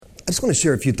just want to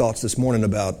share a few thoughts this morning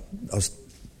about,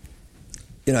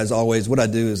 as always, what I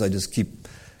do is I just keep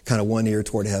kind of one ear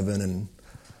toward heaven and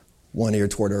one ear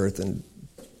toward earth and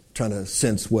trying to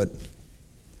sense what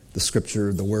the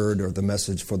scripture, the word, or the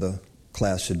message for the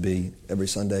class should be every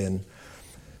Sunday. And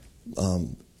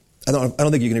I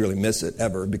don't think you can really miss it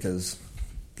ever, because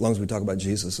as long as we talk about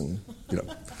Jesus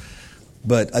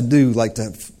But I do like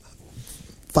to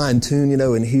fine tune,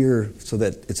 and hear so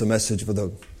that it's a message for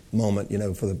the moment,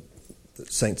 for the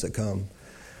saints that come.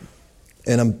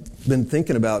 And I've been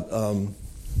thinking about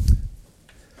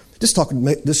just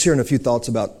sharing a few thoughts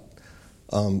about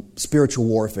spiritual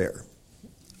warfare,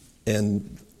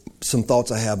 and some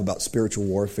thoughts I have about spiritual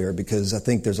warfare, because I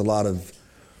think there's a lot of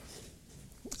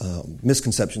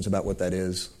misconceptions about what that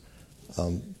is.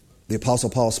 The Apostle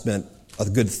Paul spent a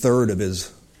good third of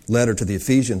his letter to the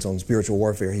Ephesians on spiritual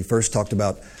warfare. He first talked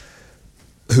about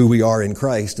who we are in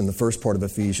Christ in the first part of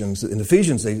Ephesians. In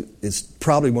Ephesians, it's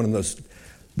probably one of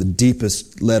the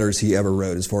deepest letters he ever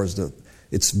wrote, as far as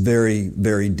it's very,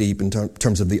 very deep in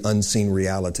terms of the unseen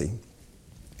reality.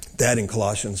 That in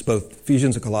Colossians, both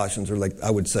Ephesians and Colossians are, like,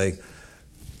 I would say,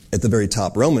 at the very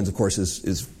top. Romans, of course,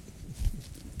 is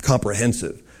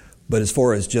comprehensive. But as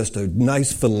far as just a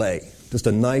nice fillet, just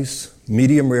a nice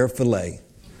medium rare fillet,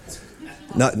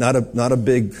 not a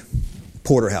big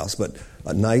porterhouse, but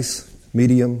a nice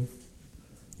medium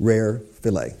rare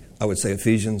fillet, I would say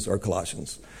Ephesians or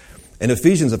Colossians. In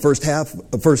Ephesians, the first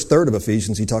third of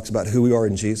Ephesians, he talks about who we are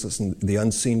in Jesus and the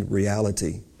unseen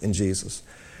reality in Jesus.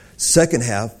 Second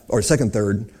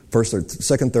third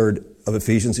of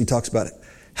Ephesians, he talks about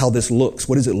how this looks.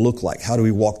 What does it look like? How do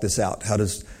we walk this out? How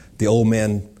does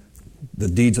the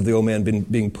deeds of the old man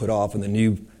being put off, and the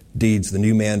new deeds, the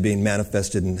new man being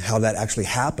manifested, and how that actually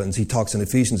happens? He talks in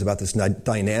Ephesians about this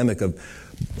dynamic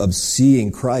of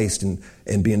seeing Christ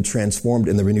and being transformed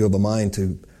in the renewal of the mind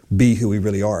to be who we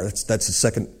really are. That's the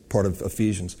second part of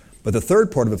Ephesians. But the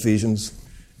third part of Ephesians,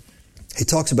 he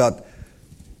talks about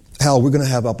how we're going to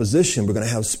have opposition. We're going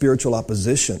to have spiritual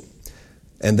opposition.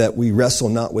 And that we wrestle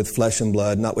not with flesh and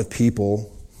blood, not with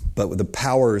people, but with the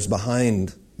powers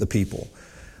behind the people.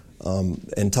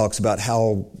 And talks about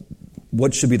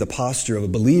what should be the posture of a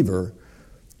believer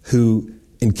who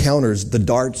encounters the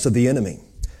darts of the enemy.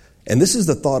 And this is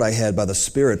the thought I had by the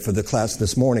Spirit for the class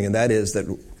this morning, and that is that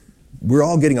we're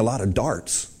all getting a lot of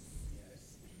darts.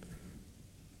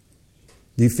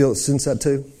 Do you sense that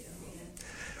too?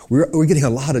 We're getting a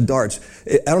lot of darts.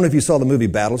 I don't know if you saw the movie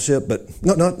Battleship, but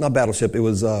no, not Battleship. It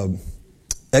was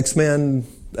X-Men,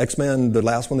 the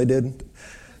last one they did.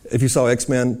 If you saw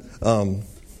X-Men,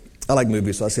 I like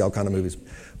movies, so I see all kinds of movies.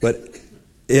 But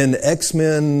in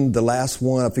X-Men, the last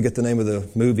one, I forget the name of the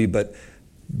movie, but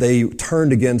they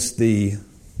turned against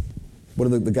what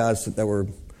are the guys they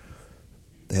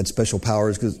had special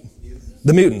powers?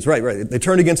 The mutants, right. They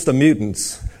turned against the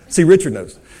mutants. See, Richard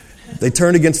knows. They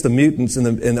turned against the mutants,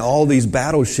 and all these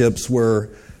battleships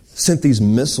sent these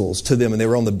missiles to them, and they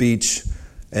were on the beach,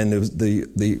 and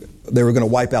they were going to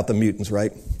wipe out the mutants,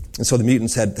 right? And so the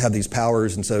mutants had these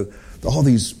powers, and so all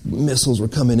these missiles were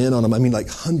coming in on them. I mean, like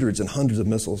hundreds and hundreds of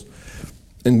missiles.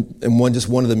 And one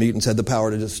of the mutants had the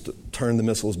power to just turn the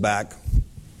missiles back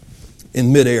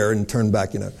in midair and turn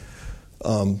back,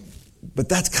 But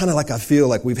that's kind of like I feel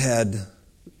like we've had,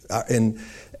 and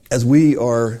as we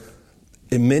are,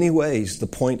 in many ways, the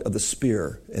point of the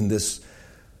spear in this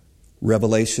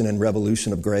revelation and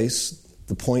revolution of grace.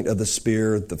 The point of the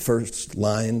spear, the first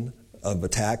line of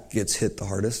attack, gets hit the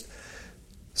hardest.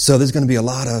 So there's going to be a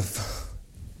lot of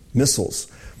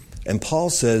missiles. And Paul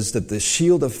says that the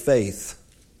shield of faith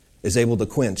is able to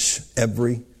quench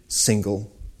every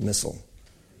single missile.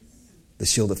 The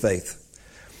shield of faith.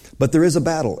 But there is a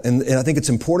battle, and I think it's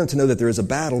important to know that there is a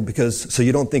battle, so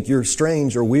you don't think you're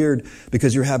strange or weird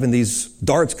because you're having these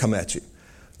darts come at you.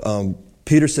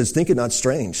 Peter says, think it not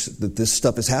strange that this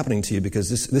stuff is happening to you, because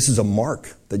this is a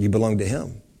mark that you belong to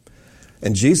Him.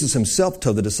 And Jesus Himself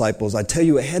told the disciples, I tell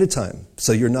you ahead of time,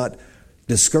 so you're not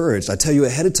discouraged. I tell you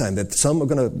ahead of time that some they're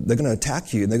going to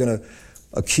attack you, and they're going to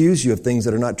accuse you of things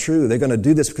that are not true. They're going to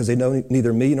do this because they know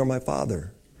neither me nor my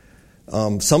Father.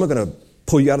 Some are going to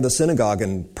pull you out of the synagogue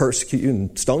and persecute you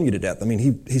and stone you to death. I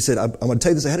mean, he said, I'm going to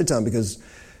tell you this ahead of time because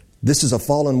this is a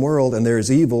fallen world and there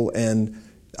is evil, and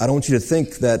I don't want you to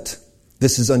think that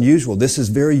this is unusual. This is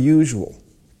very usual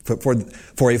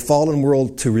for a fallen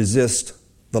world to resist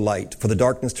the light, for the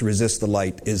darkness to resist the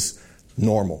light is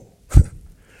normal.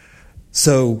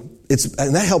 So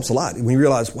and that helps a lot when you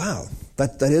realize, wow,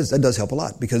 that does help a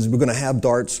lot, because we're going to have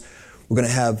darts, we're going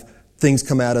to have things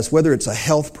come at us, whether it's a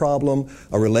health problem,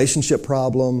 a relationship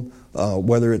problem,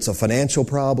 whether it's a financial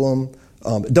problem,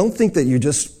 Don't think that you're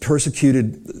just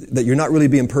persecuted, that you're not really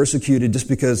being persecuted just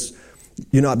because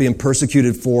you're not being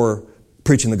persecuted for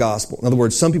preaching the gospel. In other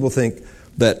words, some people think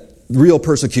that real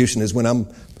persecution is when I'm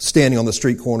standing on the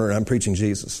street corner and I'm preaching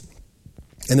Jesus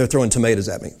and they're throwing tomatoes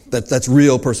at me. That's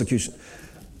real persecution.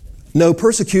 No,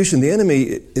 persecution, the enemy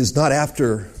is not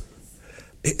after...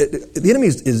 The enemy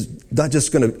is not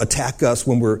just going to attack us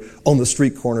when we're on the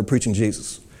street corner preaching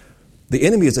Jesus. The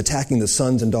enemy is attacking the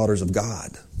sons and daughters of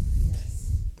God.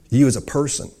 You as a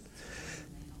person.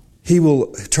 He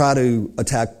will try to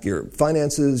attack your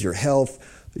finances, your health,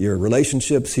 your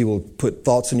relationships. He will put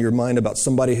thoughts in your mind about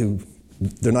somebody who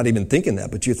they're not even thinking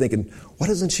that, but you're thinking, why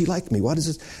doesn't she like me? Why does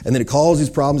this? And then it causes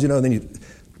these problems, and then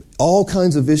all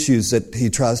kinds of issues that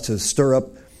he tries to stir up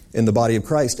in the body of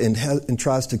Christ and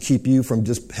tries to keep you from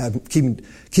just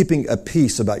keeping a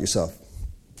peace about yourself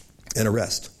and a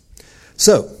rest.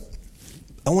 So,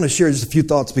 I want to share just a few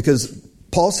thoughts because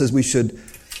Paul says we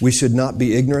should not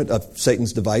be ignorant of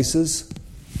Satan's devices.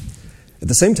 At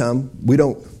the same time, we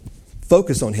don't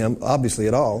focus on him, obviously,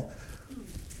 at all,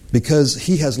 because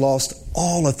he has lost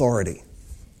all authority.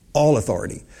 All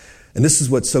authority. And this is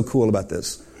what's so cool about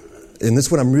this. And this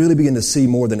is what I'm really beginning to see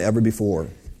more than ever before.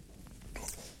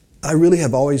 I really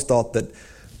have always thought that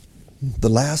the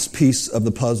last piece of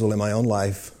the puzzle in my own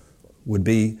life would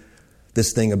be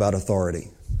this thing about authority.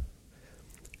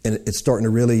 And it's starting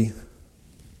to really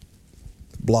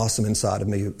blossom inside of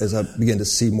me as I begin to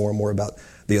see more and more about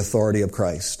the authority of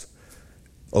Christ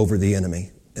over the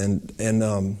enemy. And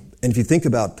if you think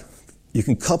about, you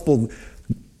can couple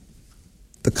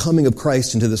the coming of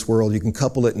Christ into this world, you can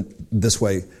couple it this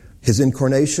way. His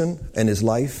incarnation and his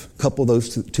life, couple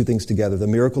those two things together. The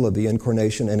miracle of the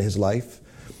incarnation and his life,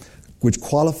 which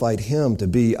qualified him to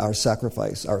be our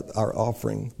sacrifice, our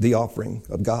offering, the offering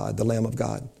of God, the Lamb of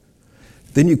God.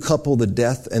 Then you couple the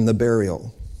death and the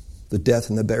burial,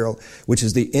 which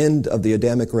is the end of the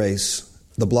Adamic race,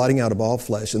 the blotting out of all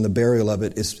flesh, and the burial of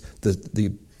it is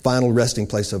the final resting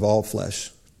place of all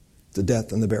flesh, the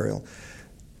death and the burial.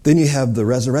 Then you have the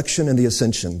resurrection and the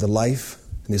ascension, the life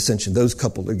and the ascension, those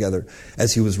coupled together.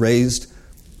 As he was raised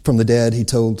from the dead, he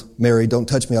told Mary, don't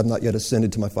touch me, I've not yet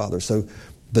ascended to my Father. So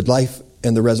the life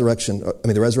and the resurrection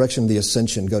and the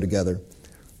ascension go together.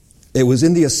 It was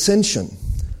in the ascension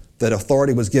that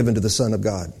authority was given to the Son of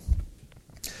God.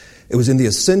 It was in the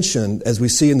ascension, as we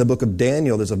see in the book of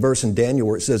Daniel, there's a verse in Daniel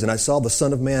where it says, and I saw the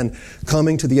Son of Man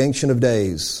coming to the Ancient of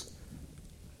Days.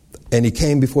 And he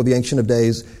came before the Ancient of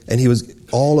Days, and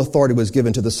all authority was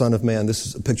given to the Son of Man. This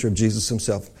is a picture of Jesus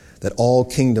himself, that all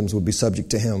kingdoms would be subject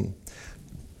to him.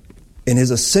 In his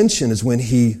ascension is when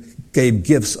he gave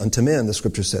gifts unto men, the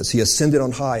scripture says. He ascended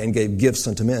on high and gave gifts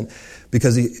unto men,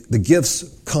 because the gifts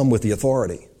come with the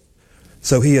authority.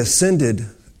 So he ascended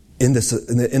in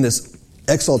this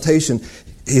exaltation.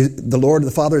 The Lord,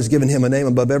 the Father, has given him a name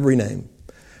above every name,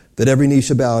 that every knee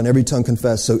shall bow and every tongue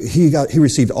confess. So he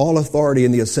received all authority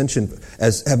in the ascension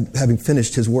as having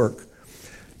finished his work.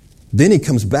 Then he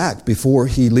comes back before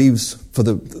he leaves for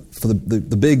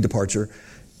the big departure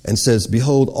and says,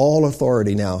 behold, all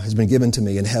authority now has been given to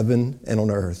me in heaven and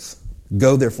on earth.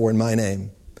 Go therefore in my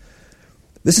name.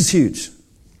 This is huge.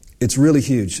 It's really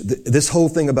huge. This whole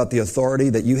thing about the authority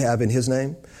that you have in his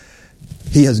name,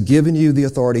 he has given you the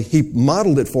authority. He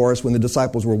modeled it for us when the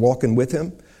disciples were walking with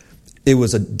him. It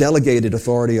was a delegated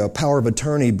authority, a power of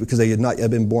attorney, because they had not yet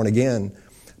been born again.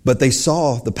 But they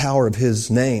saw the power of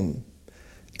his name.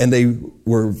 And they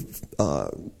were,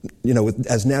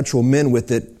 as natural men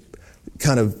with it,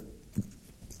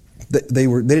 they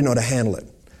didn't know how to handle it.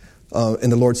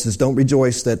 And the Lord says, don't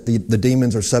rejoice that the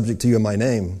demons are subject to you in my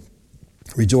name.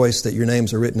 Rejoice that your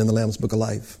names are written in the Lamb's Book of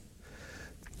Life.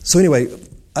 So anyway,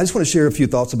 I just want to share a few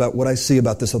thoughts about what I see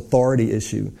about this authority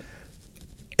issue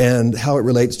and how it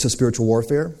relates to spiritual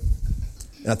warfare.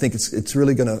 And I think it's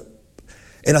really going to...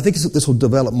 And I think this will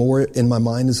develop more in my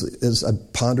mind as I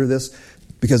ponder this,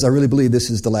 because I really believe this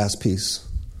is the last piece.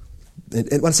 And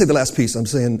when I say the last piece, I'm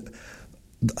saying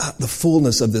the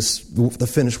fullness of the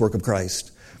finished work of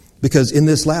Christ. Because in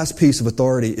this last piece of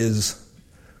authority is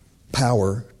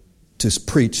power to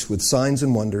preach with signs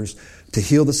and wonders, to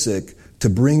heal the sick, to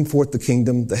bring forth the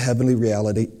kingdom, the heavenly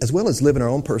reality, as well as live in our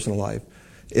own personal life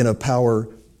in a power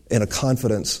and a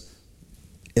confidence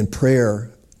in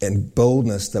prayer and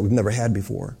boldness that we've never had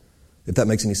before, if that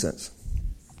makes any sense.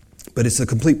 But it's a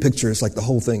complete picture. It's like the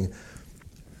whole thing.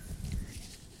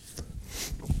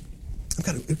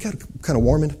 It got kind of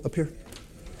warm up here.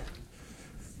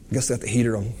 I guess I got the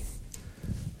heater on.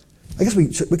 I guess we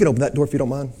could open that door if you don't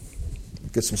mind.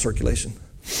 Get some circulation.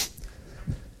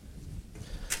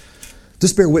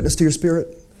 Just bear witness to your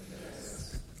spirit.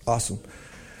 Awesome.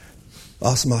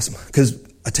 Awesome. Because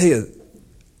I tell you,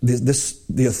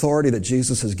 the authority that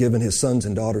Jesus has given his sons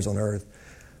and daughters on earth,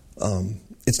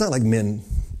 it's not like men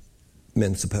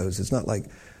suppose. It's not like,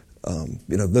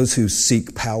 those who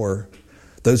seek power,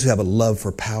 those who have a love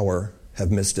for power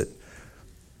have missed it.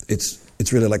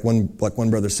 It's really like one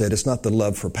brother said, it's not the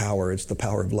love for power, it's the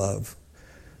power of love.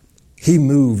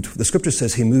 The scripture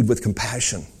says he moved with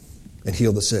compassion and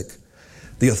healed the sick.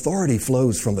 The authority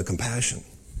flows from the compassion.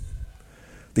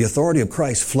 The authority of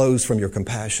Christ flows from your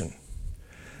compassion.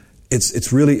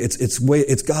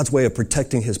 It's God's way of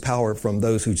protecting his power from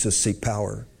those who just seek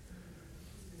power.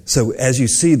 So as you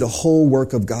see the whole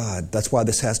work of God, that's why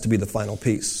this has to be the final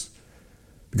piece.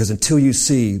 Because until you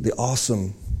see the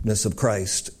awesomeness of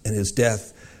Christ and his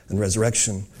death and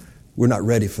resurrection, we're not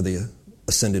ready for the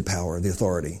ascended power, the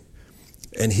authority.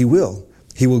 And he will.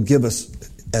 He will give us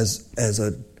as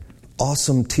an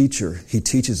awesome teacher. He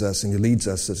teaches us and he leads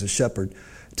us as a shepherd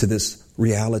to this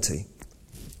reality.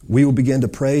 We will begin to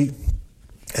pray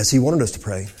as he wanted us to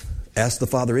pray. Ask the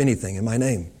Father anything in my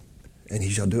name, and he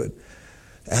shall do it.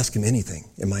 Ask him anything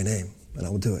in my name, and I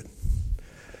will do it.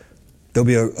 There'll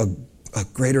be a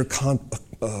greater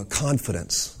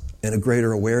confidence and a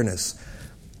greater awareness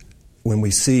when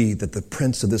we see that the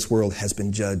prince of this world has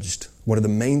been judged. One of the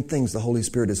main things the Holy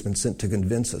Spirit has been sent to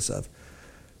convince us of,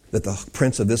 that the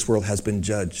prince of this world has been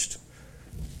judged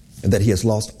and that he has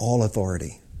lost all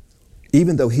authority.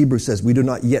 Even though Hebrews says we do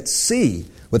not yet see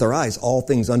with our eyes all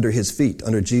things under his feet,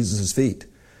 under Jesus' feet,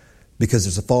 because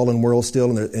there's a fallen world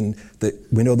still, and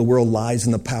we know the world lies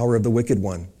in the power of the wicked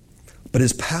one. But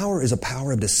his power is a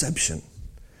power of deception.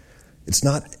 It's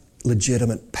not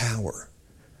legitimate power.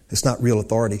 It's not real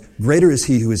authority. Greater is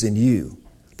he who is in you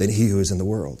than he who is in the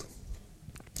world.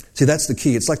 See, that's the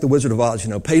key. It's like the Wizard of Oz,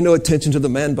 pay no attention to the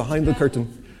man behind the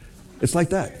curtain. It's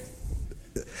like that.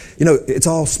 It's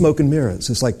all smoke and mirrors.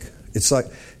 It's like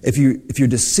if you're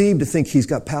deceived to think he's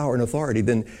got power and authority,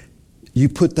 then you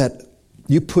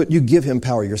give him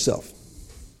power yourself.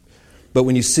 But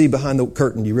when you see behind the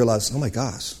curtain, you realize, oh my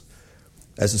gosh,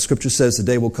 as the scripture says, the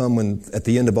day will come when at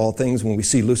the end of all things, when we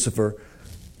see Lucifer,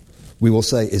 we will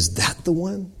say, is that the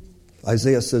one?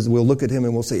 Isaiah says we'll look at him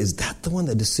and we'll say, is that the one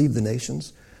that deceived the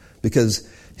nations? Because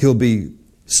he'll be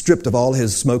stripped of all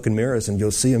his smoke and mirrors, and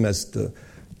you'll see him as the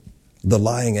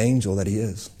lying angel that he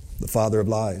is, the father of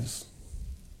lies.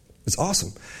 It's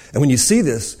awesome. And when you see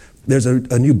this, there's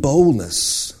a new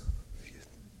boldness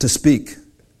to speak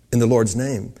in the Lord's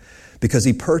name, because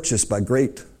he purchased by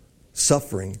great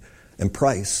suffering and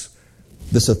price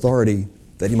this authority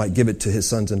that he might give it to his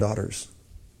sons and daughters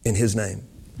in his name.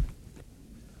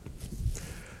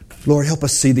 Lord, help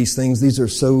us see these things. These are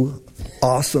so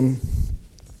awesome.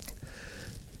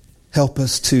 Help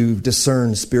us to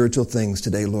discern spiritual things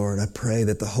today, Lord. I pray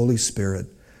that the Holy Spirit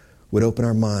would open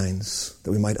our minds,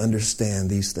 that we might understand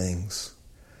these things.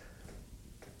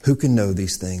 Who can know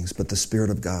these things but the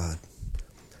Spirit of God?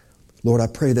 Lord, I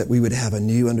pray that we would have a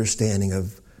new understanding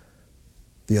of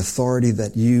the authority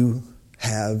that you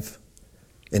have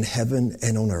in heaven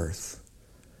and on earth.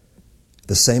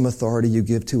 The same authority you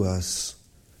give to us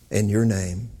in your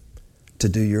name to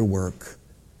do your work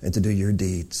and to do your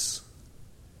deeds.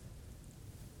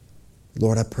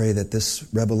 Lord, I pray that this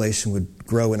revelation would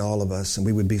grow in all of us and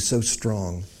we would be so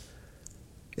strong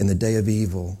in the day of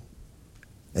evil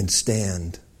and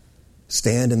stand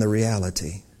in the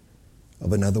reality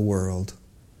of another world,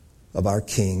 of our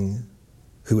King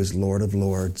who is Lord of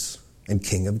lords and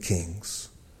King of kings.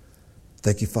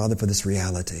 Thank you, Father, for this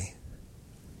reality.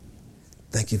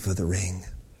 Thank you for the ring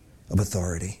of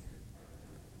authority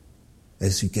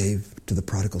as you gave to the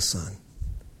prodigal son.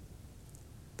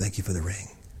 Thank you for the ring.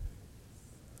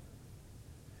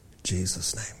 In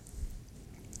Jesus' name.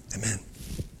 Amen.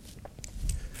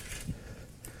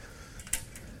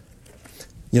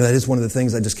 That is one of the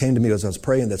things that just came to me as I was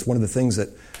praying. That's one of the things that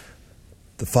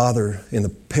the father in the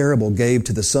parable gave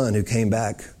to the son who came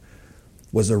back,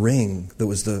 was a ring that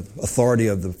was the authority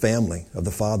of the family, of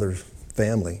the father's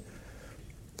family.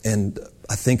 And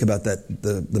I think about that,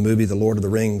 the movie, The Lord of the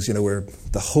Rings, where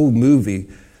the whole movie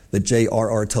that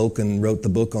J.R.R. Tolkien wrote the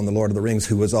book on The Lord of the Rings,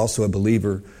 who was also a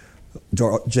believer.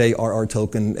 J.R.R.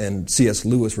 Tolkien and C.S.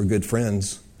 Lewis were good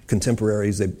friends,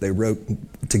 contemporaries. They wrote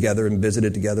together and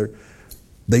visited together.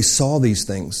 They saw these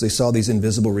things. They saw these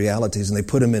invisible realities, and they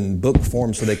put them in book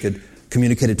form so they could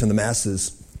communicate it to the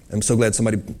masses. I'm so glad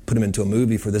somebody put them into a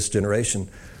movie for this generation.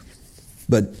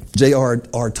 But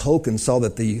J.R.R. Tolkien saw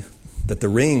that the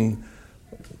ring,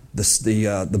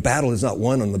 the battle is not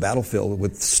won on the battlefield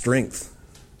with strength,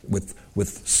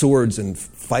 with swords and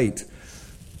fight,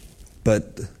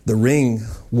 but the ring,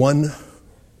 one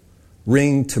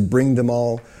ring to bring them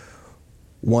all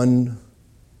one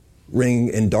ring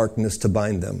in darkness to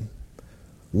bind them.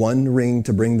 One ring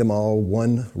to bring them all,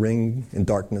 one ring in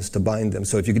darkness to bind them.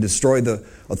 So if you could destroy the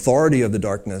authority of the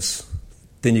darkness,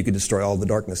 then you could destroy all the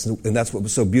darkness. And that's what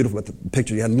was so beautiful about the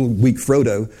picture. You had a little weak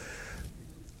Frodo,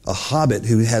 a hobbit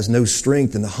who has no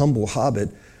strength, and the humble hobbit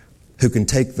who can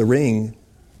take the ring,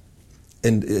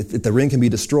 and if the ring can be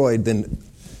destroyed, then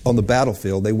on the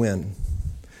battlefield they win.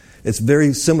 It's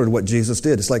very similar to what Jesus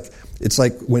did. It's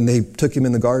like when they took him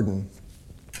in the garden.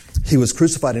 He was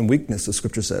crucified in weakness, the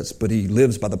scripture says, but he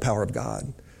lives by the power of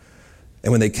God.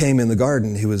 And when they came in the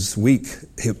garden, he was weak.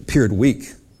 He appeared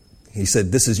weak. He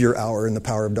said, "This is your hour in the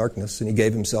power of darkness." And he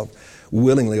gave himself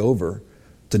willingly over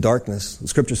to darkness. The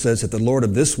scripture says that the Lord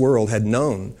of this world had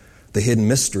known the hidden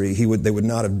mystery. They would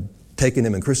not have taken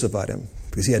him and crucified him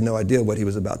because he had no idea what he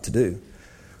was about to do.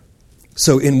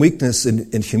 So in weakness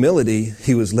and in humility,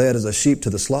 he was led as a sheep to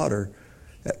the slaughter,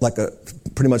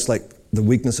 pretty much like the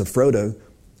weakness of Frodo.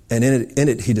 And in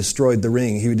it, he destroyed the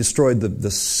ring. He destroyed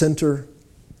the center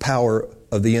power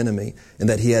of the enemy, and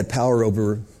that he had power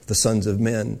over the sons of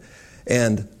men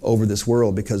and over this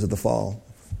world because of the fall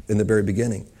in the very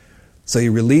beginning. So he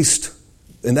released,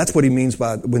 and that's what he means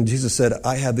by when Jesus said,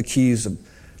 "I have the keys of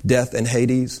death and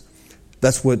Hades."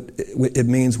 That's what it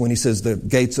means when he says the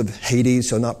gates of Hades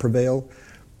shall not prevail.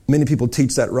 Many people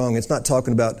teach that wrong. It's not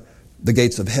talking about the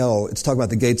gates of hell. It's talking about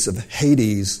the gates of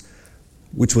Hades,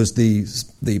 which was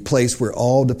the place where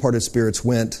all departed spirits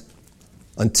went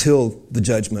until the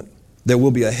judgment. There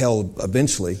will be a hell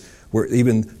eventually, where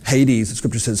even Hades, the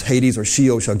scripture says, Hades or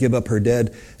Sheol shall give up her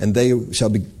dead, and they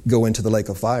shall go into the lake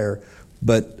of fire.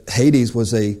 But Hades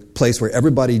was a place where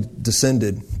everybody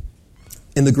descended.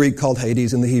 In the Greek called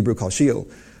Hades, in the Hebrew called Sheol.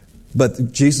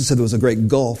 But Jesus said there was a great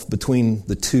gulf between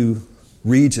the two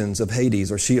regions of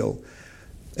Hades or Sheol.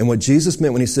 And what Jesus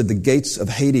meant when he said the gates of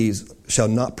Hades shall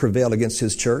not prevail against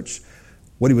his church,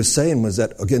 what he was saying was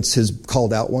that against his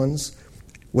called out ones,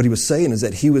 what he was saying is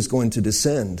that he was going to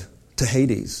descend to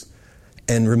Hades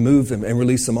and remove them and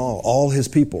release them all his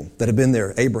people that have been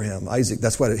there, Abraham, Isaac.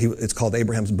 That's why it's called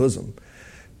Abraham's bosom.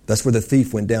 That's where the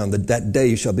thief went down. That day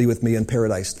you shall be with me in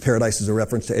paradise. Paradise is a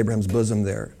reference to Abraham's bosom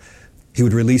there. He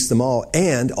would release them all,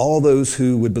 and all those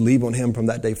who would believe on him from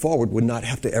that day forward would not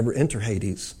have to ever enter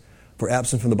Hades. For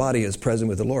absent from the body is present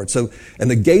with the Lord. So, and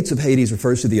the gates of Hades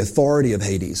refers to the authority of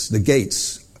Hades. The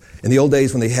gates. In the old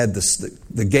days when they had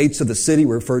the gates of the city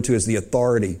were referred to as the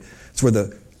authority. It's where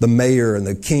the mayor and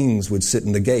the kings would sit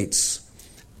in the gates.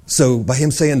 So by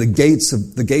him saying the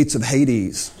gates of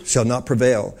Hades shall not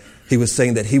prevail, he was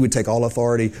saying that he would take all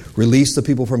authority, release the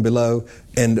people from below,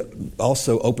 and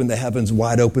also open the heavens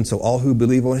wide open so all who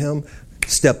believe on him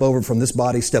step over from this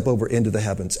body, step over into the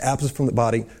heavens. Absent from the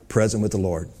body, present with the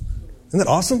Lord. Isn't that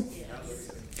awesome?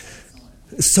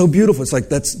 It's so beautiful. It's like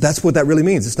that's what that really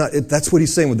means. That's what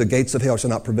he's saying with the gates of hell shall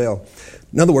not prevail.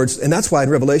 In other words, and that's why in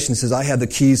Revelation it says, "I have the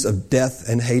keys of death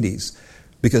and Hades,"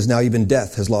 because now even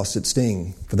death has lost its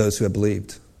sting for those who have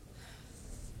believed.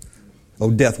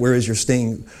 "O death, where is your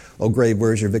sting? O grave,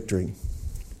 where is your victory?"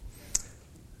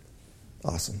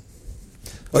 Awesome.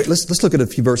 All right, let's look at a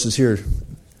few verses here.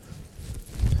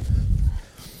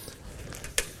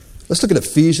 Let's look at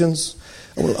Ephesians.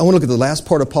 I want to look at the last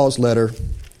part of Paul's letter.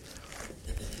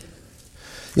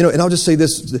 You know, and I'll just say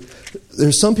this.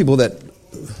 There's some people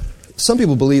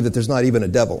believe that there's not even a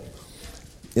devil.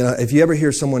 You know, if you ever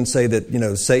hear someone say that, you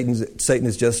know, Satan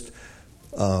is just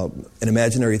an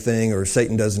imaginary thing, or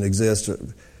Satan doesn't exist,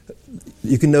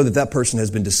 you can know that person has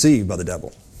been deceived by the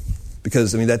devil.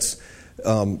 Because, I mean,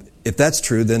 if that's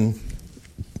true, then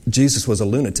Jesus was a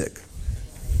lunatic.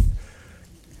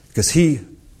 Because he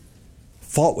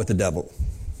fought with the devil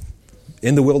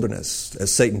in the wilderness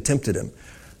as Satan tempted him.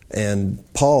 And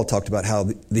Paul talked about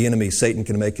how the enemy, Satan,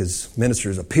 can make his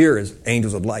ministers appear as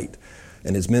angels of light,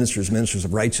 and his ministers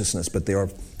of righteousness, but they are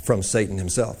from Satan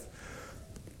himself.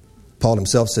 Paul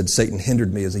himself said, "Satan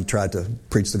hindered me as he tried to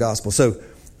preach the gospel." So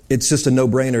it's just a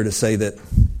no-brainer to say that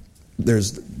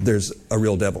there's a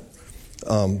real devil.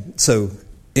 So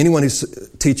anyone who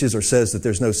teaches or says that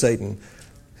there's no Satan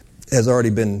has already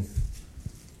been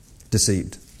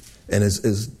deceived, and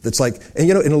it's like, and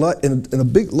you know, in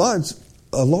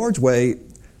a large way,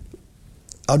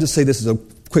 I'll just say this as a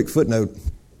quick footnote.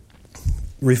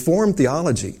 Reformed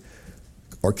theology,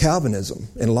 or Calvinism,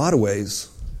 in a lot of ways,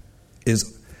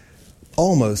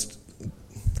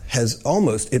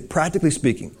 practically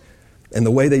speaking, and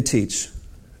the way they teach,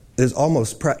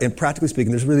 and practically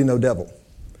speaking, there's really no devil.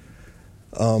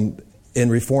 In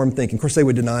Reformed thinking, of course, they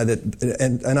would deny that,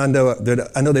 and I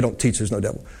know they don't teach there's no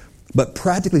devil. But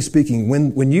practically speaking,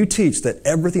 when you teach that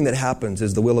everything that happens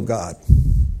is the will of God,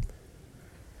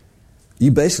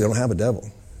 you basically don't have a devil.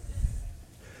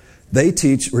 They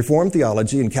teach, Reformed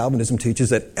theology and Calvinism teaches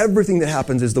that everything that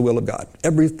happens is the will of God.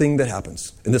 Everything that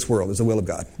happens in this world is the will of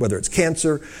God. Whether it's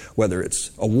cancer, whether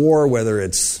it's a war, whether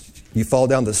it's you fall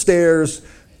down the stairs,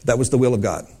 that was the will of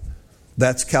God.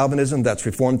 That's Calvinism, that's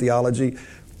Reformed theology.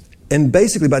 And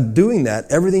basically by doing that,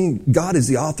 God is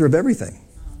the author of everything.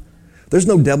 There's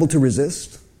no devil to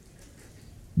resist.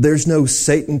 There's no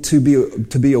Satan to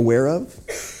be aware of.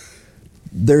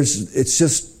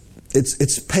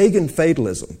 It's pagan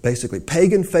fatalism, basically.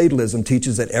 Pagan fatalism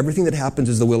teaches that everything that happens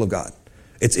is the will of God.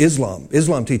 It's Islam.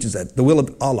 Islam teaches that, the will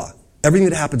of Allah. Everything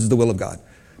that happens is the will of God.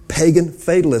 Pagan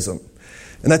fatalism.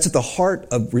 And that's at the heart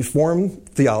of Reformed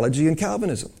theology and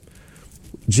Calvinism.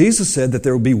 Jesus said that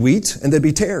there will be wheat and there'd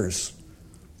be tares.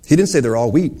 He didn't say they're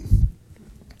all wheat.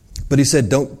 But he said,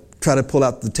 don't try to pull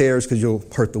out the tares because you'll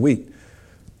hurt the wheat.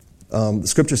 The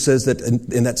scripture says that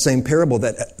in that same parable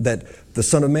that the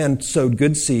Son of Man sowed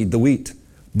good seed, the wheat,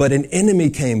 but an enemy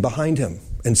came behind him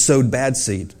and sowed bad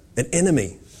seed. An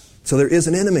enemy. So there is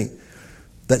an enemy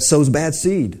that sows bad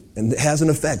seed and has an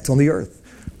effect on the earth.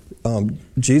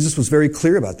 Jesus was very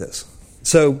clear about this.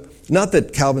 So not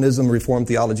that Calvinism, Reformed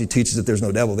theology teaches that there's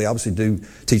no devil. They obviously do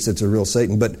teach that it's a real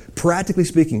Satan. But practically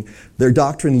speaking, their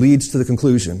doctrine leads to the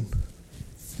conclusion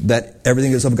that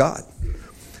everything is of God.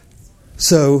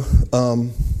 So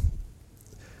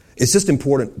it's just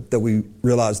important that we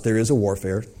realize there is a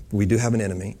warfare. We do have an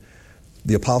enemy.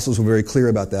 The apostles were very clear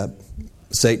about that.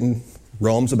 Satan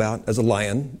roams about as a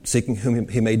lion, seeking whom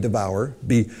he may devour.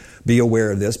 Be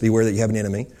aware of this. Be aware that you have an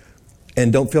enemy.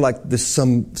 And don't feel like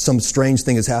some strange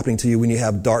thing is happening to you when you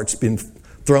have darts being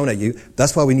thrown at you.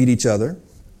 That's why we need each other,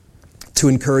 to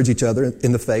encourage each other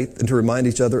in the faith and to remind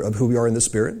each other of who we are in the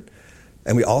Spirit.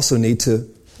 And we also need to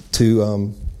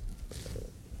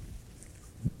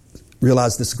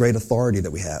realize this great authority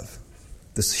that we have,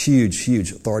 this huge,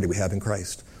 huge authority we have in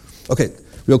Christ. Okay,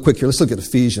 real quick here, let's look at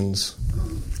Ephesians.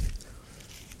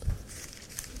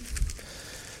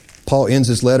 Paul ends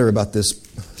his letter about this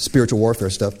spiritual warfare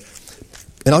stuff.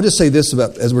 And I'll just say this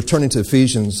about, as we're turning to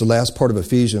Ephesians, the last part of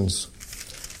Ephesians.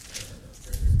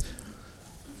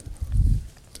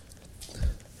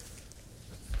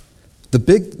 The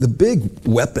big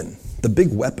weapon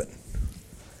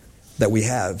that we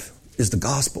have is the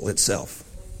gospel itself.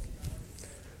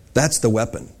 That's the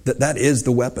weapon. That is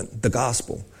the weapon, the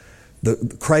gospel.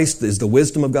 Christ is the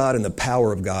wisdom of God and the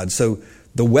power of God. So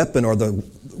the weapon, or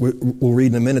we'll read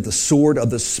in a minute, the sword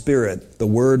of the Spirit, the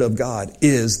Word of God,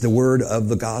 is the word of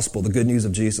the gospel, the good news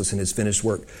of Jesus and His finished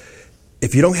work.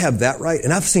 If you don't have that right,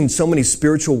 and I've seen so many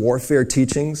spiritual warfare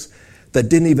teachings that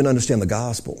didn't even understand the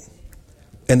gospel.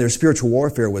 And their spiritual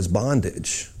warfare was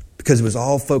bondage, because it was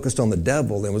all focused on the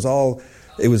devil. It was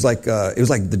like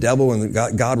the devil and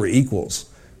God were equals,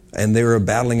 and they were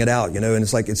battling it out, and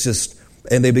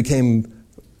and they became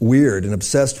weird and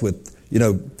obsessed with,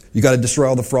 you got to destroy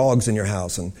all the frogs in your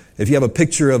house. And if you have a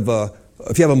picture of,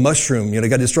 if you have a mushroom, you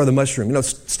got to destroy the mushroom,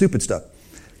 stupid stuff.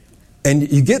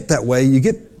 And you get that way, you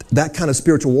get that kind of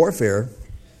spiritual warfare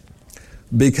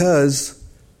because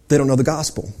they don't know the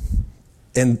gospel.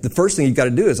 And the first thing you've got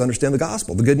to do is understand the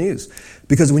gospel, the good news.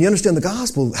 Because when you understand the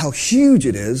gospel, how huge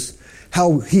it is,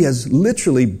 how He has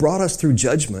literally brought us through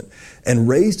judgment and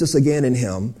raised us again in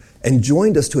Him and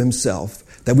joined us to Himself,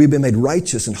 that we've been made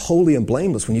righteous and holy and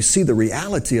blameless. When you see the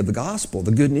reality of the gospel,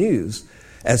 the good news,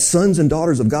 as sons and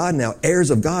daughters of God now, heirs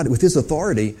of God with His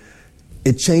authority,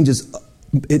 it changes,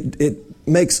 it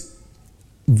makes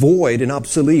void and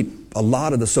obsolete a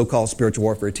lot of the so-called spiritual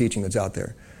warfare teaching that's out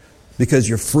there. Because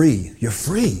you're free. You're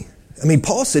free. I mean,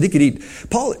 Paul said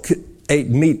Paul ate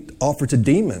meat offered to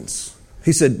demons.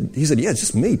 He said, yeah, it's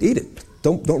just meat. Eat it.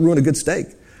 Don't ruin a good steak.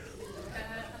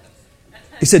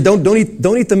 He said, don't eat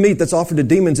the meat that's offered to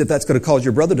demons if that's going to cause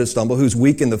your brother to stumble who's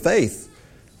weak in the faith.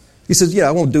 He says, yeah,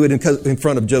 I won't do it in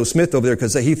front of Joe Smith over there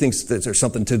because he thinks that there's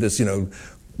something to this,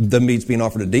 the meat's being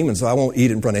offered to demons, so I won't eat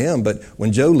it in front of him. But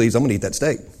when Joe leaves, I'm going to eat that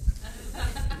steak.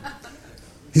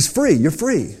 He's free. You're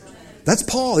free. That's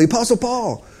Paul, the Apostle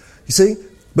Paul. You see?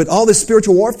 But all this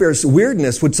spiritual warfare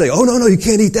weirdness would say, oh, no, you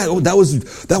can't eat that. Oh, that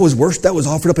was worse. That was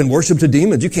offered up in worship to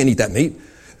demons. You can't eat that meat.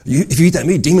 If you eat that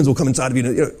meat, demons will come inside of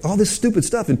you. All this stupid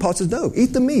stuff. And Paul says, no, eat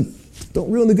the meat.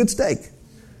 Don't ruin the good steak.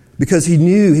 Because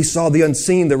he saw the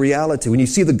unseen, the reality. When you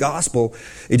see the gospel,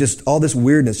 all this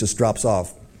weirdness just drops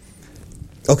off.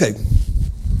 Okay.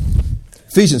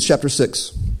 Ephesians chapter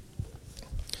 6.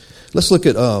 Let's look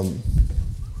at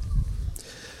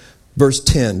verse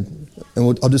 10.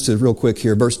 And I'll just do it real quick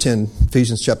here. Verse 10,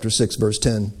 Ephesians chapter 6, verse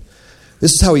 10.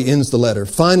 This is how he ends the letter.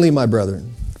 Finally, my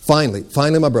brethren,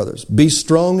 my brothers, be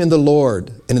strong in the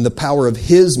Lord and in the power of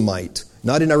His might.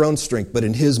 not in our own strength, but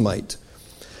in His might.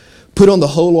 Put on the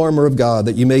whole armor of God,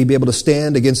 that you may be able to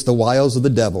stand against the wiles of the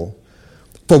devil.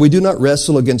 For we do not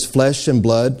wrestle against flesh and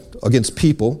blood, against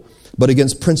people, but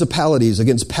against principalities,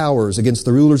 against powers, against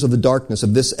the rulers of the darkness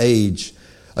of this age,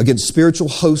 against spiritual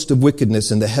hosts of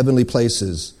wickedness in the heavenly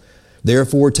places.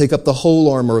 Therefore, take up the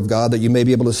whole armor of God, that you may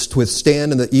be able to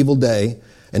withstand in the evil day,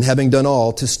 and having done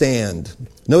all, to stand.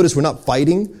 Notice we're not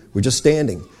fighting, we're just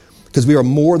standing. Because we are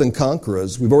more than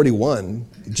conquerors. We've already won.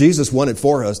 Jesus won it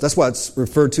for us. That's why it's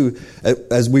referred to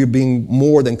as we being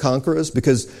more than conquerors,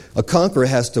 because a conqueror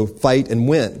has to fight and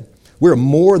win. We're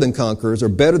more than conquerors, or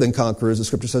better than conquerors, the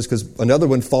Scripture says, because another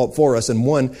one fought for us and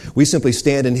won. We simply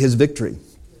stand in His victory.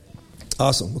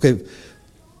 Awesome. Okay.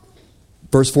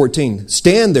 Verse 14.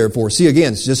 Stand therefore. See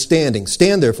again, it's just standing.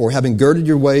 Stand therefore, having girded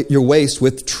your waist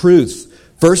with truth.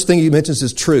 First thing He mentions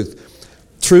is truth.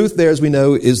 Truth there, as we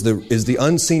know, is the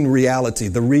unseen reality,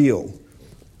 the real.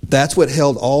 That's what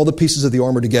held all the pieces of the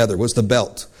armor together, was the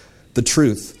belt, the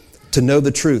truth. To know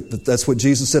the truth. That's what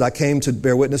Jesus said, I came to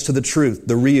bear witness to the truth,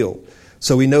 the real.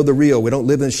 So we know the real. We don't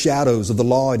live in shadows of the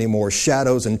law anymore,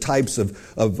 shadows and types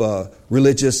of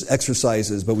religious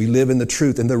exercises, but we live in the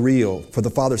truth and the real. For the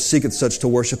Father seeketh such to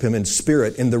worship Him in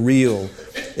spirit, in the real,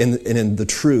 and in the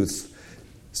truth.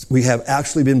 We have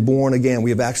actually been born again.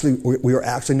 We are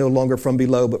actually no longer from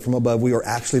below, but from above. We are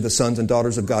actually the sons and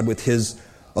daughters of God with His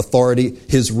authority,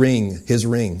 His ring.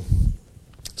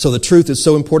 So the truth is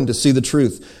so important, to see the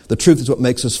truth. The truth is what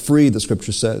makes us free, the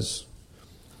Scripture says.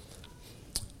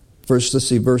 Verse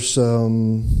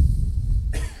 14.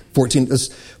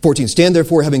 14. Stand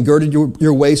therefore, having girded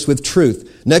your waist with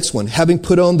truth. Next one, having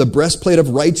put on the breastplate of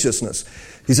righteousness.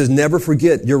 He says, never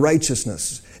forget your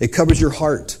righteousness. It covers your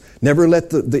heart. Never let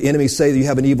the enemy say that you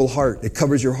have an evil heart. It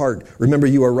covers your heart. Remember,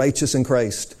 you are righteous in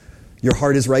Christ. Your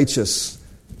heart is righteous.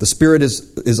 The Spirit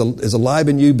is alive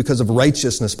in you because of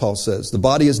righteousness, Paul says. The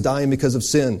body is dying because of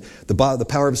sin. The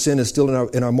power of sin is still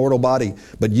in our mortal body.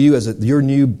 But you, as your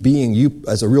new being, you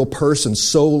as a real person,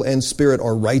 soul and spirit,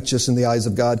 are righteous in the eyes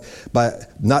of God.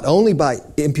 Not only by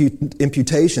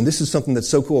imputation. This is something that's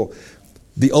so cool.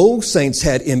 The old saints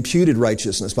had imputed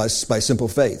righteousness by simple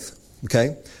faith.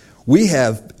 Okay? We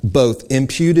have both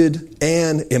imputed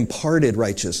and imparted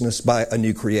righteousness by a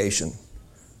new creation.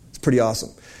 It's pretty awesome.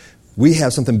 We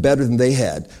have something better than they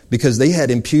had, because they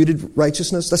had imputed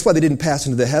righteousness. That's why they didn't pass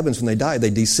into the heavens when they died. They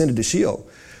descended to Sheol.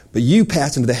 But you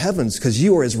pass into the heavens because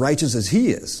you are as righteous as He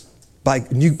is by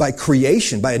a new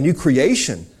creation.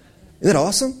 Isn't that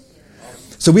awesome?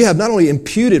 So we have not only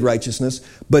imputed righteousness,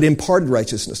 but imparted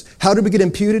righteousness. How did we get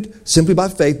imputed? Simply by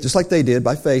faith, just like they did,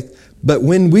 by faith. But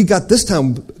when we got this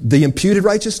time the imputed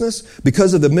righteousness,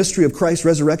 because of the mystery of Christ's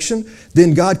resurrection,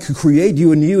 then God could create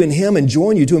you in Him and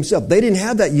join you to Himself. They didn't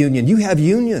have that union. You have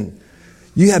union.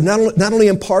 You have not only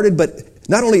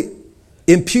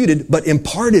imputed, but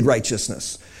imparted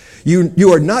righteousness.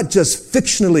 You are not just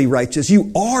fictionally righteous.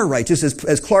 You are righteous.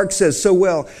 As Clark says so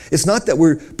well, it's not that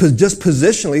we're just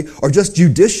positionally or just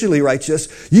judicially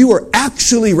righteous. You are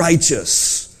actually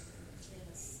righteous.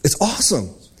 It's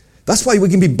awesome. That's why we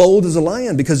can be bold as a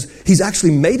lion, because He's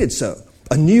actually made it so.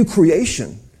 A new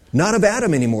creation. Not of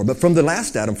Adam anymore, but from the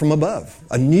last Adam, from above.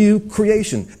 A new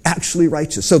creation, actually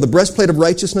righteous. So the breastplate of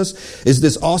righteousness is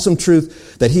this awesome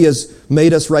truth that He has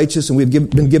made us righteous, and we've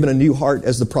been given a new heart,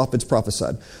 as the prophets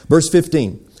prophesied. Verse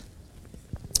 15.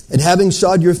 And having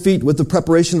shod your feet with the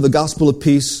preparation of the gospel of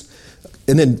peace.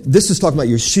 And then this is talking about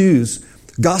your shoes.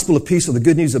 Gospel of peace, or the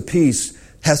good news of peace,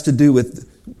 has to do with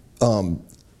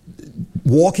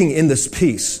walking in this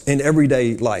peace in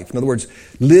everyday life. In other words,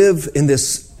 live in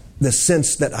this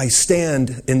sense that I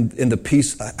stand in the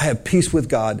peace. I have peace with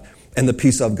God and the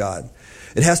peace of God.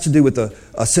 It has to do with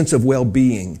a sense of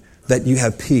well-being, that you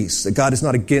have peace, that God is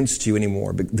not against you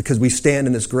anymore. Because we stand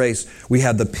in this grace, we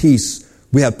have the peace.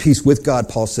 We have peace with God,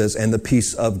 Paul says, and the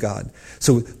peace of God.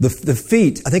 So the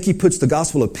feet, I think he puts the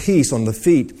gospel of peace on the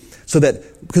feet, so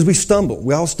that, because we stumble.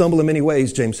 We all stumble in many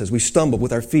ways, James says. We stumble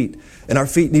with our feet. And our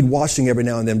feet need washing every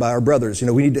now and then by our brothers. You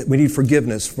know, we need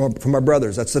forgiveness from our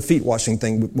brothers. That's the feet washing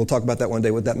thing. We'll talk about that one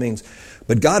day, what that means.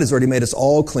 But God has already made us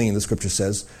all clean, the Scripture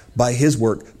says, by His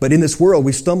work. But in this world,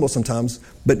 we stumble sometimes.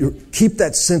 But keep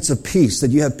that sense of peace,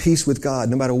 that you have peace with God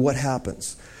no matter what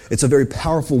happens. It's a very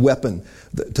powerful weapon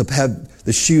to have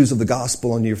the shoes of the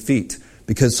gospel on your feet.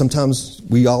 Because sometimes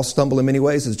we all stumble in many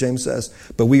ways, as James says.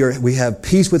 But we have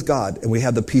peace with God, and we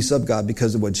have the peace of God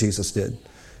because of what Jesus did.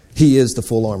 He is the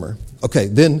full armor. Okay,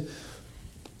 then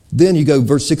you go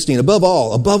verse 16. Above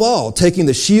all, taking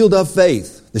the shield of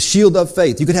faith. The shield of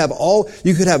faith. You could have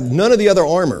none of the other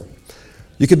armor.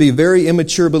 You could be a very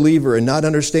immature believer and not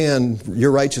understand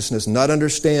your righteousness, not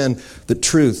understand the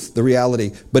truth, the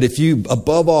reality. But if you,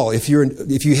 above all, if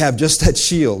you have just that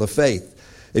shield of faith,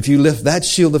 if you lift that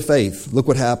shield of faith, look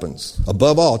what happens.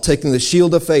 Above all, taking the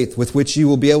shield of faith with which you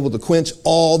will be able to quench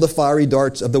all the fiery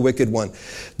darts of the wicked one.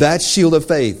 That shield of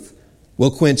faith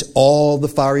will quench all the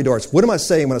fiery darts. What am I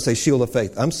saying when I say shield of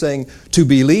faith? I'm saying to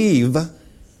believe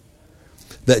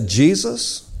that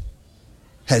Jesus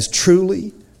has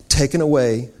truly taken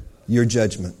away your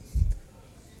judgment.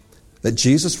 That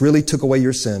Jesus really took away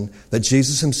your sin. That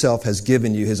Jesus himself has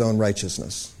given you his own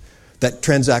righteousness. That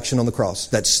transaction on the cross.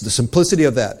 That's the simplicity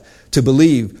of that. To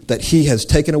believe that he has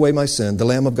taken away my sin, the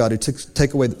Lamb of God who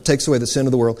takes away the sin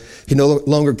of the world. He no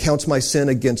longer counts my sin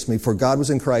against me, for God was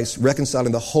in Christ,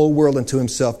 reconciling the whole world unto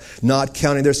himself, not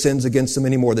counting their sins against them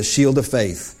anymore. The shield of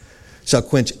faith shall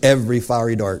quench every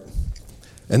fiery dart.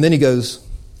 And then he goes,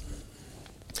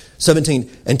 17,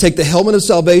 and take the helmet of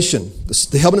salvation.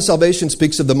 The helmet of salvation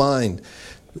speaks of the mind.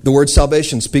 The word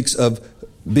salvation speaks of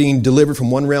being delivered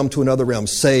from one realm to another realm,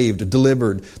 saved,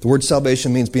 delivered. The word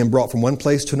salvation means being brought from one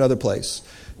place to another place.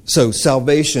 So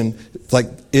salvation, like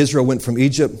Israel went from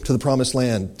Egypt to the promised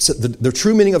land. The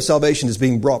true meaning of salvation is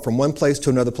being brought from one place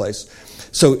to another place.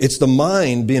 So it's the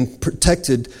mind being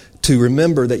protected to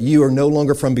remember that you are no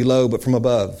longer from below but from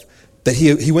above. That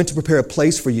he went to prepare a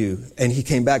place for you, and he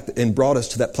came back and brought us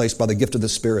to that place by the gift of the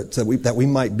Spirit, so that we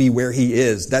might be where he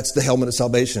is. That's the helmet of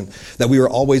salvation. That we are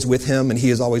always with him, and he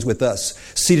is always with us.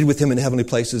 Seated with him in heavenly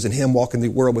places, and him walking the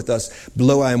world with us.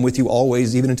 Below, I am with you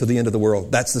always, even until the end of the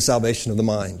world. That's the salvation of the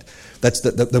mind. That's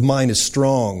the mind is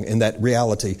strong in that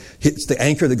reality. It's the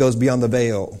anchor that goes beyond the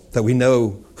veil, that we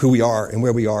know who we are and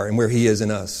where he is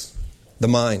in us. The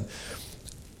mind.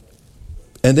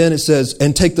 And then it says,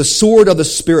 and take the sword of the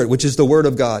Spirit, which is the Word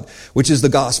of God, which is the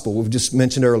gospel we've just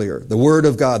mentioned earlier. The Word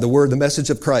of God, the message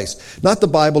of Christ. Not the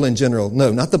Bible in general.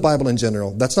 No, not the Bible in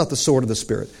general. That's not the sword of the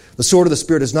Spirit. The sword of the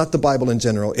Spirit is not the Bible in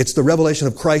general. It's the revelation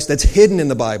of Christ that's hidden in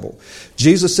the Bible.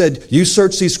 Jesus said, you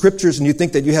search these scriptures and you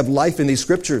think that you have life in these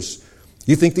scriptures.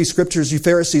 You think these scriptures, you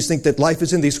Pharisees think that life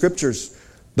is in these scriptures.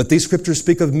 But these scriptures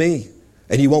speak of me,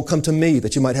 and you won't come to me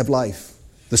that you might have life.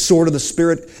 The sword of the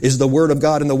Spirit is the Word of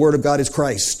God, and the Word of God is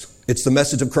Christ. It's the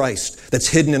message of Christ that's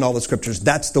hidden in all the scriptures.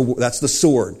 That's the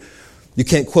sword. You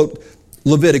can't quote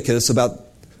Leviticus about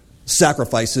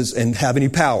sacrifices and have any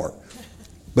power.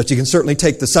 But you can certainly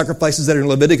take the sacrifices that are in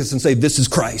Leviticus and say, this is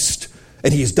Christ,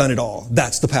 and he has done it all.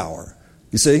 That's the power.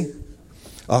 You see?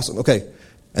 Awesome. Okay.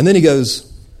 And then he goes,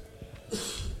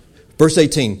 verse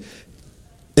 18.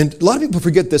 And a lot of people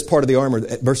forget this part of the armor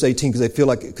at verse 18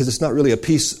 because it's not really a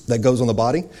piece that goes on the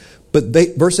body. But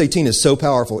verse 18 is so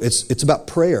powerful. It's about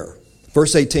prayer.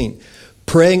 Verse 18,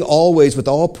 praying always with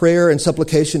all prayer and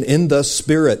supplication in the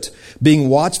Spirit, being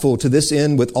watchful to this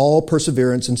end with all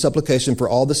perseverance and supplication for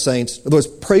all the saints. In other words,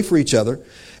 pray for each other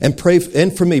and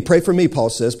for me. Pray for me, Paul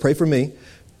says. Pray for me.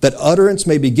 That utterance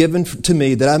may be given to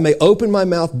me, that I may open my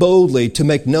mouth boldly to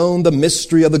make known the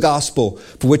mystery of the gospel,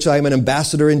 for which I am an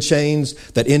ambassador in chains,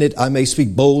 that in it I may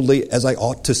speak boldly as I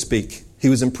ought to speak. He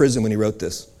was in prison when he wrote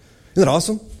this. Isn't that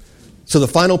awesome? So the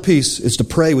final piece is to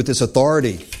pray with this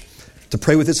authority. To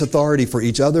pray with this authority for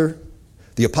each other.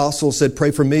 The apostle said, pray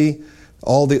for me.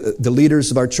 All the leaders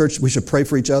of our church, we should pray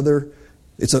for each other.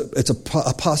 It's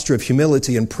a posture of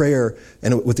humility and prayer,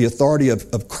 and with the authority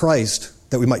of Christ,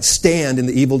 that we might stand in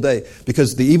the evil day.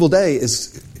 Because the evil day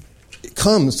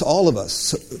comes to all of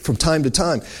us from time to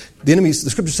time. The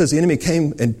scripture says the enemy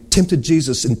came and tempted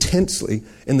Jesus intensely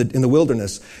in the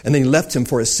wilderness, and then he left him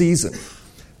for a season.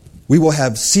 We will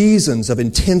have seasons of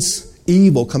intense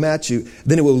evil come at you,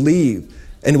 then it will leave,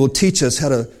 and it will teach us how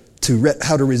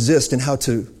to resist and how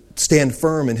to stand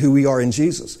firm in who we are in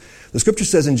Jesus. The scripture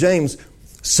says in James,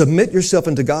 submit yourself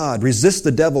unto God, resist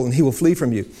the devil, and he will flee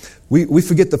from you. We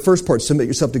forget the first part, submit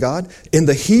yourself to God. In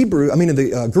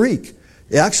the Greek,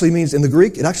 it actually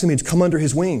means come under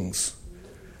his wings.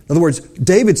 In other words,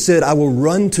 David said, I will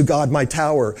run to God, my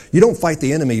tower. You don't fight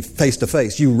the enemy face to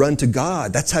face. You run to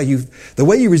God. That's how the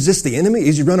way you resist the enemy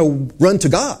is you run to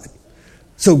God.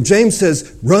 So James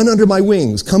says, run under my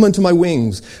wings, come unto my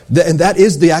wings. And that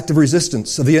is the act of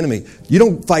resistance of the enemy. You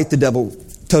don't fight the devil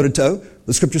toe to toe.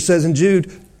 The scripture says in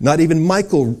Jude, not even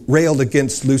Michael railed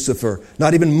against Lucifer.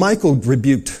 Not even Michael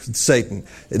rebuked Satan.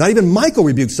 Not even Michael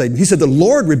rebuked Satan. He said, the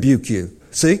Lord rebuke you.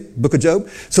 See, book of Job.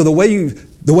 So the way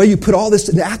you put all this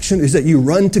into action is that you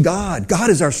run to God. God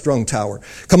is our strong tower.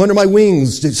 Come under my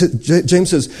wings. James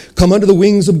says, come under the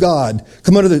wings of God.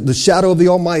 Come under the shadow of the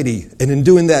Almighty. And in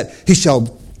doing that, he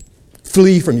shall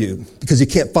flee from you because he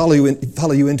can't follow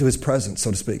you into his presence,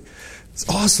 so to speak. It's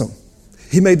awesome.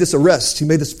 He made this a rest. He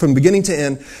made this from beginning to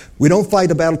end. We don't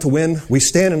fight a battle to win. We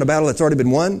stand in a battle that's already been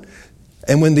won.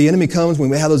 And when the enemy comes, when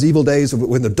we have those evil days,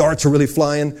 when the darts are really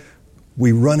flying,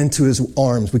 we run into his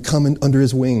arms. We come in under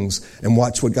his wings and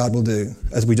watch what God will do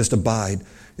as we just abide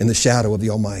in the shadow of the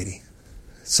Almighty.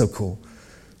 It's so cool.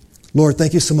 Lord,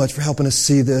 thank you so much for helping us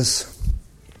see this.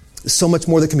 There's so much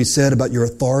more that can be said about your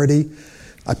authority.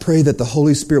 I pray that the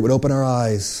Holy Spirit would open our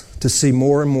eyes to see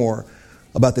more and more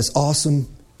about this awesome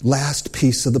last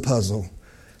piece of the puzzle,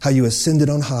 how you ascended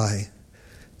on high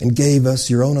and gave us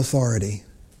your own authority,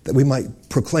 that we might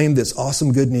proclaim this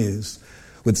awesome good news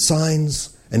with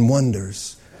signs and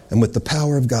wonders and with the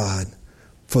power of God.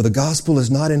 For the gospel is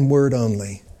not in word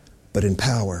only, but in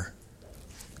power.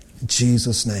 In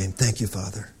Jesus' name, thank you,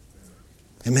 Father.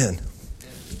 Amen.